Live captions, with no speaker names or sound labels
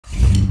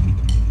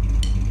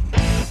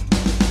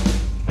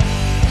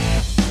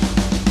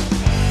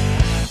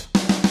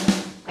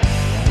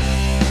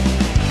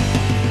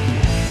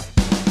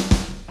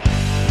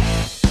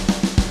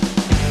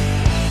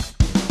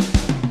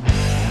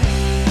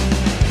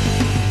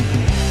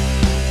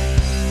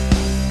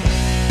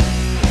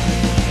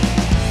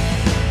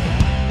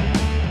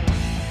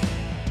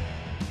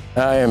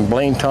I am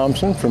Blaine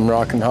Thompson from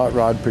Rockin Hot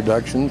Rod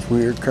Productions.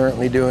 We are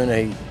currently doing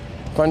a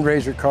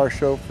fundraiser car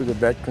show for the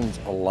Veterans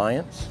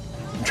Alliance.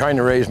 I'm trying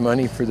to raise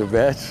money for the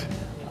vets.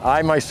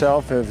 I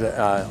myself am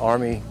an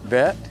Army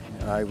vet.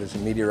 I was a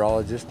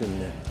meteorologist in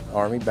the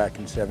Army back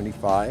in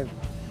 '75,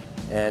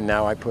 and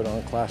now I put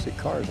on classic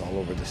cars all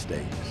over the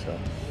state. So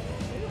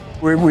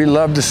we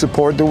love the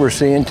support that we're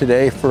seeing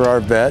today for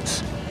our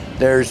vets.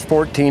 There's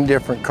 14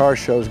 different car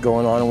shows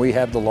going on, and we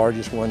have the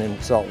largest one in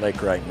Salt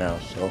Lake right now.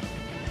 So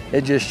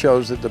it just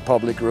shows that the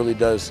public really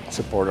does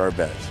support our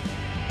vets.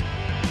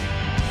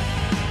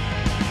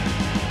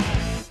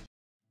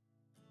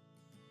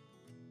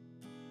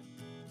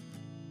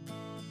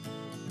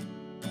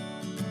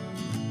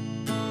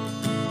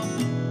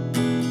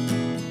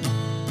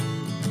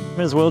 My name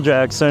is Will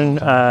Jackson.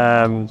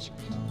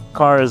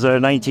 Car is a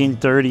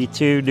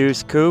 1932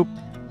 Deuce Coupe.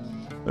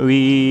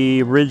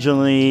 We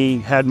originally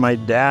had my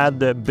dad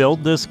that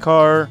built this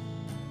car.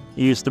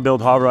 He used to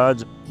build hot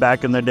rods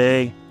back in the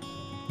day.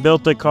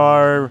 Built the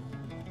car,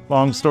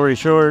 long story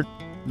short,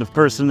 the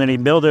person that he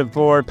built it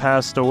for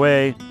passed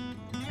away,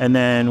 and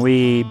then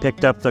we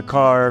picked up the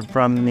car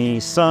from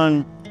the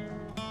son.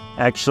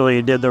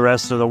 Actually did the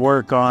rest of the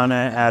work on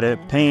it, had it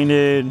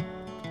painted,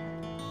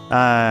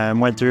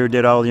 went through,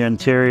 did all the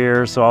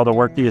interior, so all the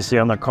work that you see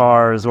on the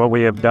car is what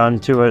we have done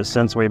to it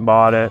since we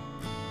bought it.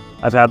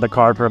 I've had the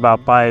car for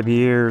about 5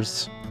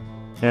 years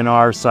in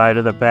our side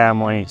of the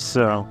family,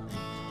 so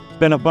it's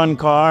been a fun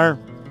car,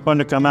 fun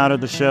to come out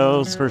of the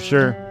shows for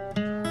sure.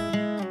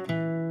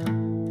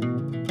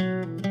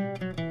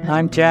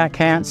 I'm Jack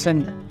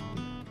Hansen.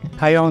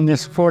 I own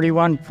this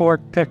 41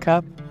 Ford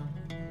pickup.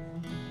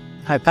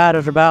 I've had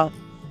it about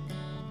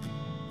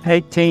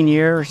 18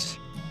 years,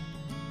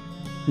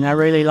 and I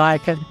really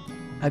like it.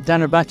 I've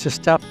done a bunch of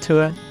stuff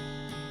to it.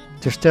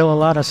 There's still a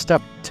lot of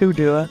stuff to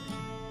do it.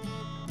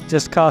 It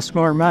just costs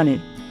more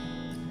money.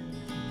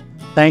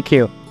 Thank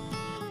you.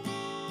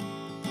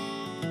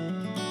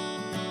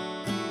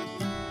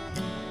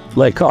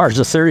 My car's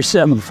a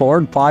 37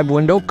 Ford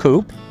 5-window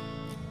coupe,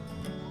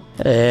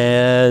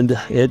 and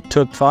it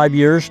took 5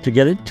 years to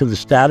get it to the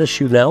status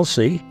you now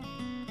see.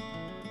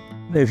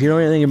 If you know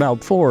anything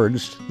about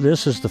Fords,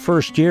 this is the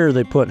first year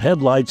they put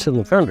headlights in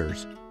the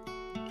fenders.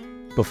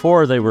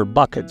 Before they were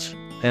buckets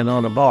and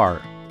on a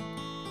bar.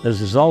 This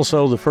is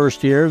also the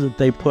first year that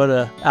they put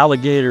an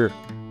alligator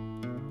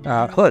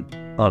hood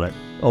on it,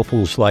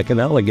 almost like an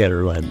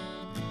alligator lid.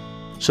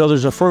 So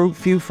there's a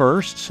few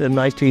firsts in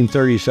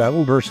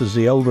 1937 versus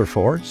the older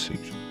Fords.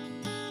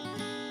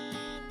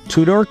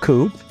 Two-door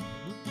coupe,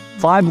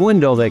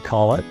 5-window they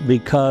call it,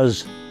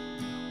 because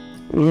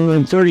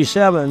in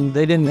 '37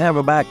 they didn't have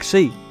a back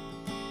seat,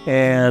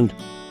 and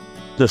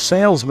the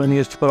salesman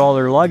used to put all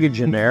their luggage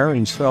in there,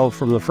 and so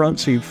from the front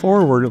seat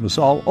forward it was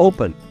all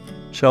open,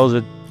 so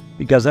that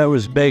because that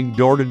was big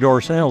door-to-door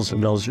sales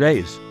in those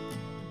days.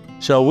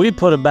 So we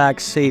put a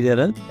back seat in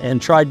it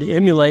and tried to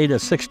emulate a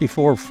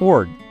 '64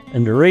 Ford,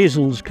 and the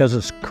reason's because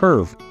it's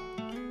curved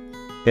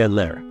in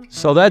there.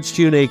 So that's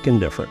unique and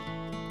different.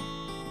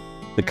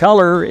 The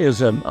color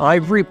is an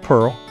ivory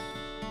pearl.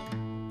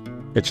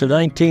 It's a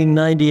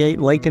 1998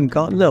 Lincoln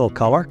Continental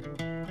color,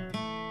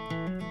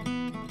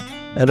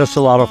 and it's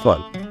a lot of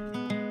fun.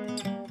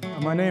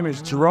 My name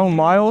is Jerome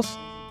Miles.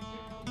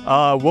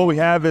 What we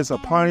have is a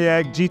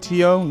Pontiac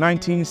GTO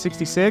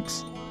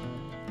 1966.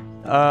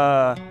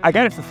 I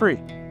got it for free.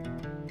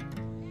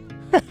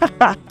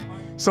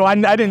 So I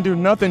didn't do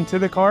nothing to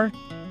the car.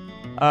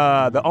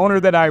 The owner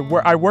that I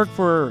work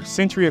for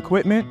Century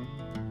Equipment,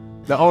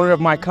 the owner of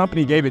my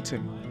company gave it to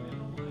me.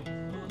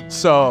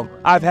 So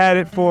I've had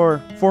it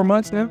for 4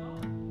 months now.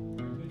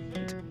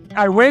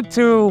 I went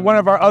to one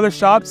of our other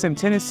shops in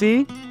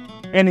Tennessee,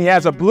 and he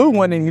has a blue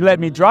one, and he let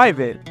me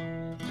drive it.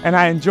 And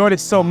I enjoyed it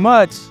so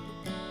much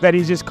that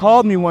he just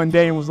called me one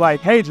day and was like,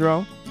 "Hey,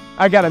 Jerome,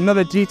 I got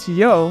another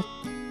GTO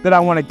that I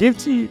want to give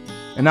to you."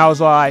 And I was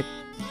like,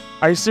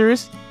 "Are you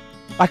serious?"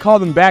 I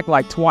called him back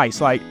like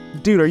twice, like,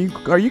 "Dude, are you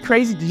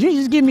crazy? Did you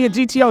just give me a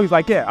GTO?" He's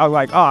like, "Yeah." I was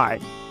like, "All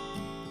right."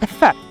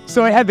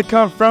 So I had to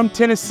come from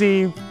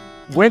Tennessee,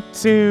 went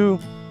to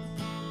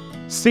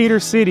Cedar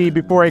City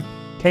before it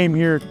came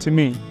here to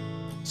me.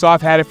 So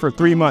I've had it for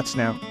 3 months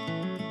now.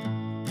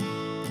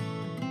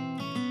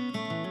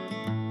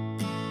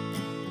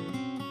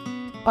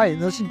 Hi,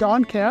 this is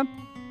Don Kent.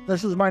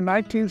 This is my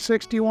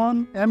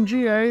 1961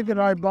 MGA that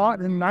I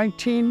bought in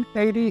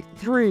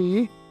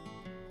 1983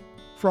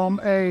 from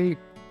a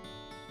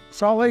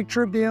Salt Lake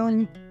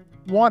Tribune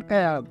want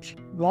ads,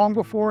 long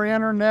before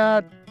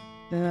internet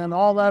and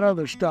all that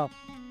other stuff.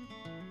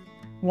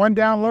 Went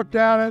down, looked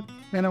at it,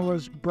 and it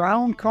was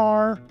brown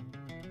car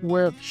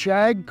with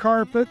shag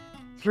carpet,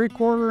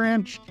 3/4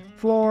 inch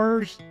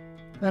floors,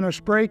 and a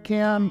spray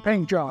can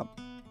paint job.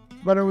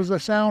 But it was a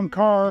sound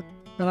car,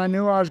 and I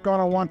knew I was going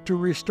to want to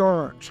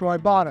restore it, so I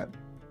bought it.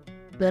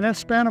 Then it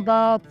spent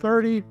about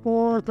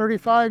 34,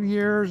 35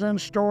 years in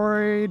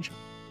storage,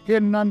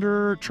 hidden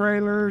under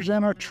trailers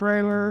in a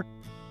trailer,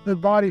 the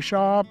body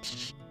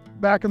shops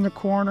back in the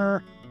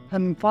corner,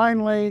 and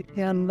finally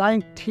in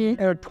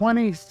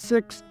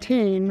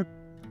 2016,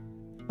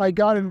 I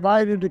got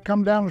invited to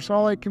come down to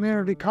Salt Lake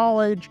Community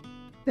College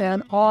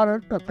and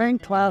audit a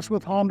paint class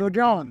with Hondo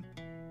John.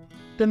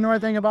 Didn't know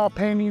anything about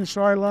painting,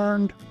 so I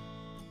learned.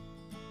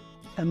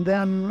 And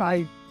then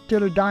I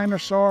did a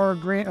dinosaur,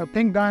 a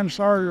pink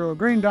dinosaur to a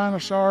green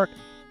dinosaur,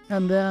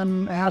 and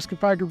then asked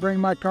if I could bring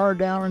my car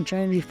down and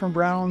change it from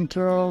brown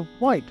to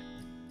white.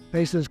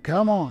 They says,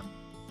 come on.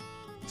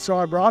 So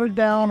I brought it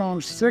down on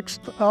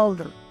 6th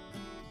of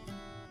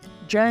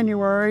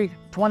January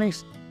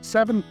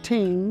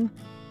 2017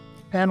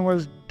 and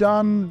was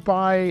done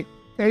by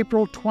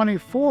April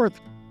 24th,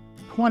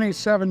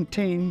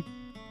 2017,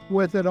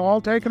 with it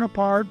all taken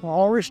apart,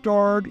 all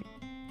restored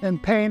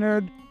and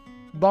painted,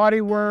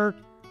 bodywork,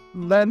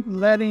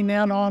 letting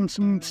in on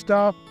some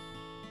stuff,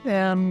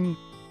 and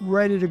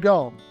ready to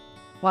go.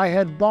 I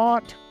had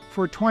bought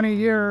for 20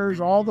 years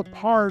all the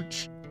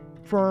parts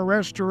for a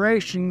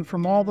restoration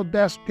from all the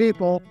best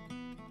people.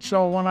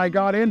 So when I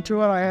got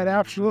into it, I had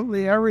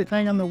absolutely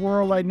everything in the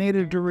world I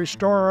needed to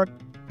restore it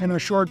in a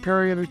short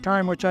period of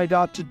time, which I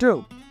got to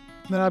do.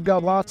 Then I've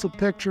got lots of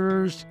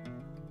pictures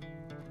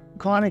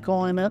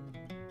chronicling it.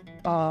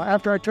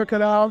 After I took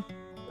it out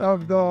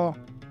of the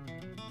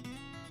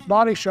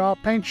body shop,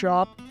 paint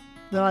shop,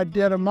 then I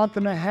did a month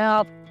and a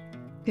half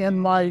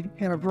in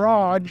a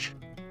garage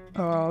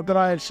that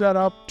I had set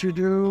up to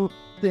do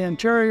the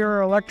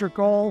interior,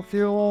 electrical,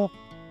 fuel,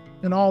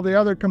 and all the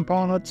other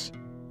components.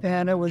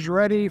 And it was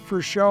ready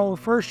for show,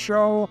 first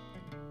show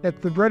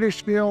at the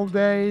British Field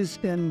Days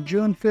in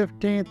June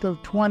 15th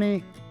of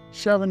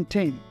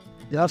 2017.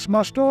 That's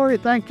my story.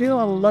 Thank you.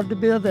 I would love to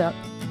be a vet.